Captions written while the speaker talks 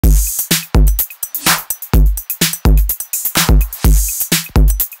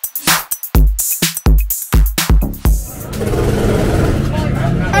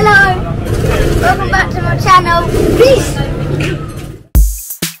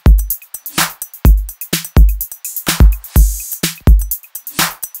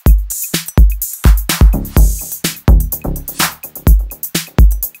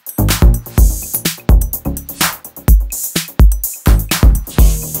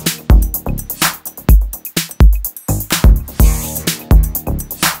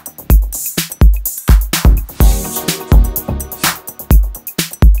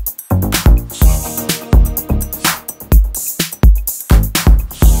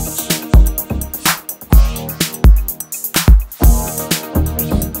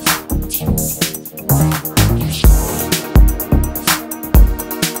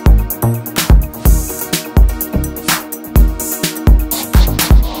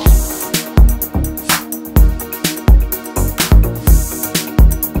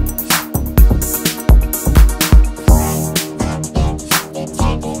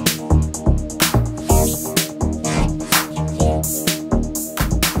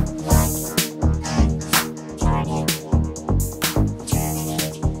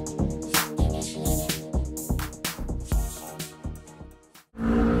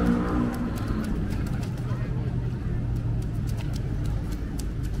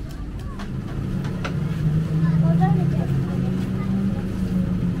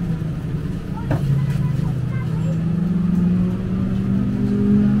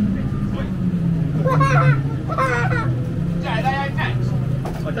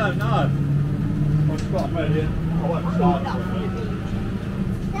I don't know. I've just got a million. I won't start.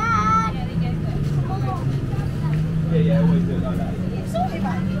 Dad! Yeah, always do it like that. Sorry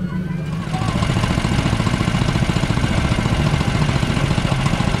about you.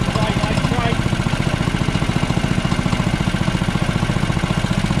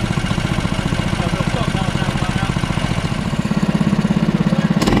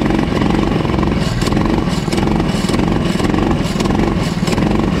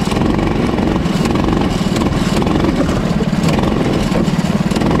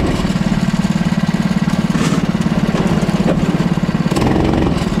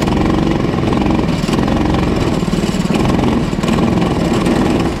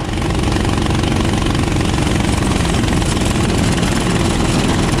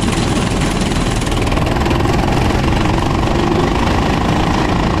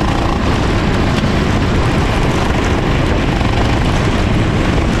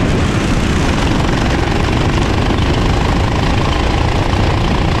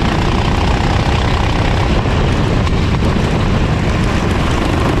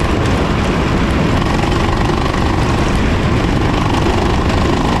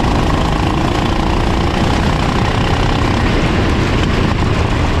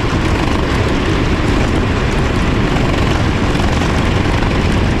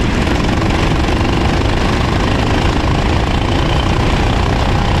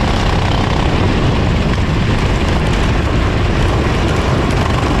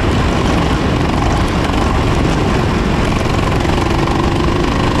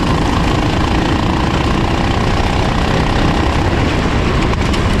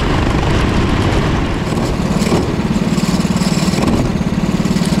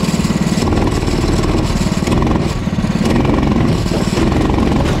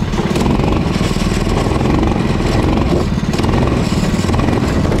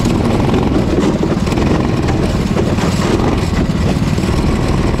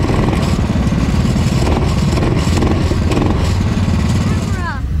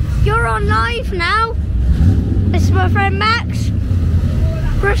 Now, this is my friend Max.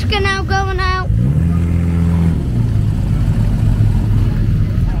 Bruska now going out.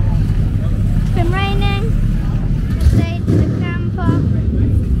 It's been raining. Stayed in the camper.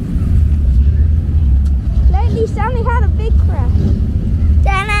 Lately, Stanley had a big crash.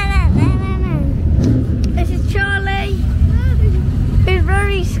 This is Charlie, who's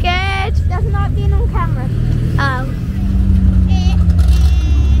very scared. Doesn't like being on camera. Oh.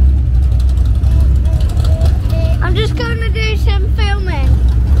 I'm just going to do some filming.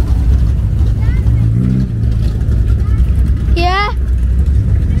 Yeah?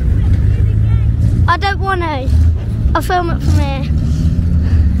 I don't want to. I'll film it from here.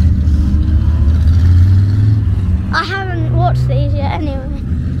 I haven't watched these yet anyway.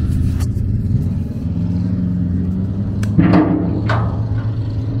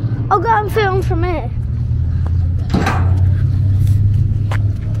 I'll go and film from here.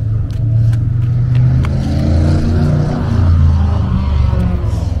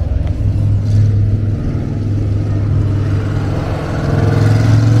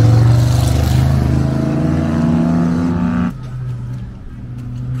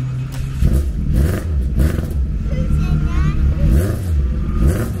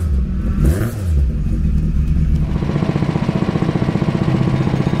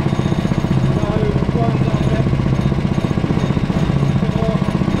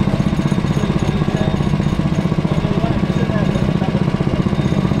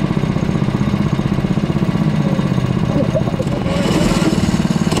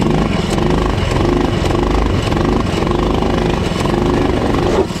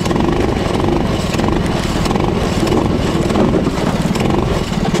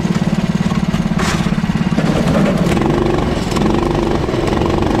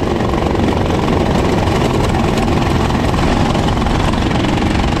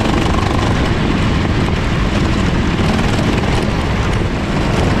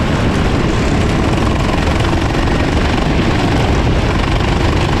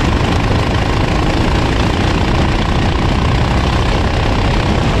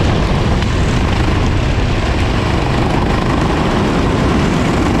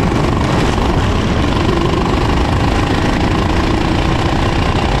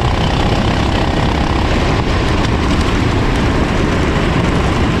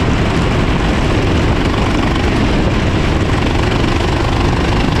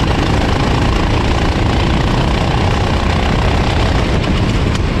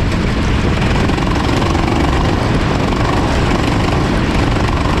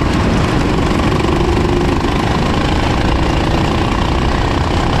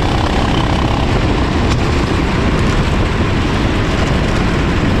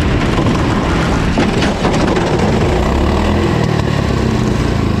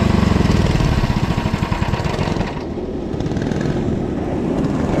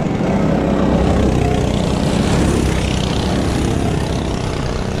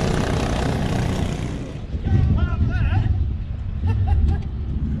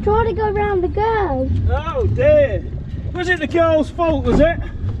 on the girl. Oh dear. Was it the girl's fault, was it?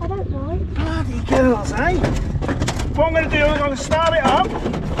 I don't know. Bloody girls, eh? What I'm going to do is I'm going to start it up.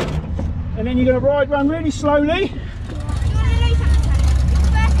 And then you're going to ride round really slowly. You want to know something? Your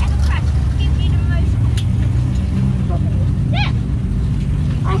first ever crash gives you the most. Yeah.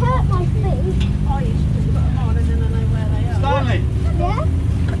 I hurt my feet. Oh, you should have put them on and then I know where they are. Stanley, Yeah.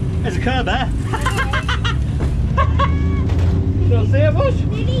 there's a curb there. Still see it, Bush?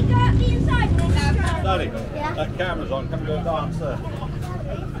 Did he go up the inside? Stanley, Yeah. that camera's on. Come and go and dance there.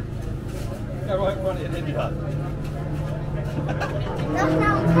 Go right in front of you, didn't you, bud? That's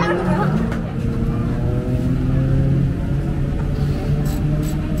not on camera.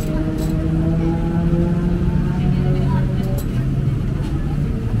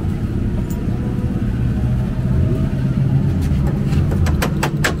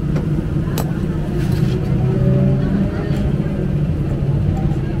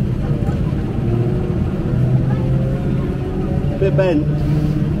 Bit bent.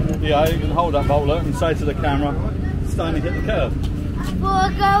 Yeah, you can hold that bowler and say to the camera, Stanley hit the curb. Before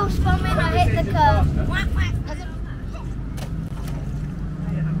a girl spun in, I hit the curb. Whack, whack.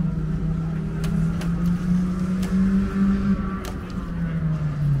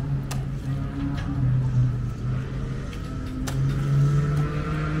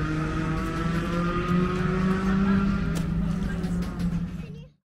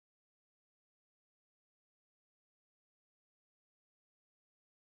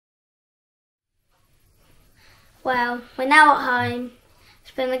 Well, we're now at home.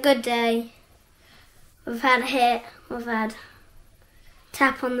 It's been a good day. We've had a hit, we've had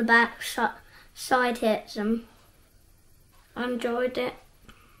tap on the back, side hits, and I enjoyed it.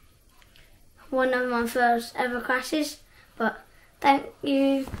 One of my first ever crashes, but thank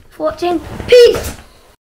you for watching. Peace!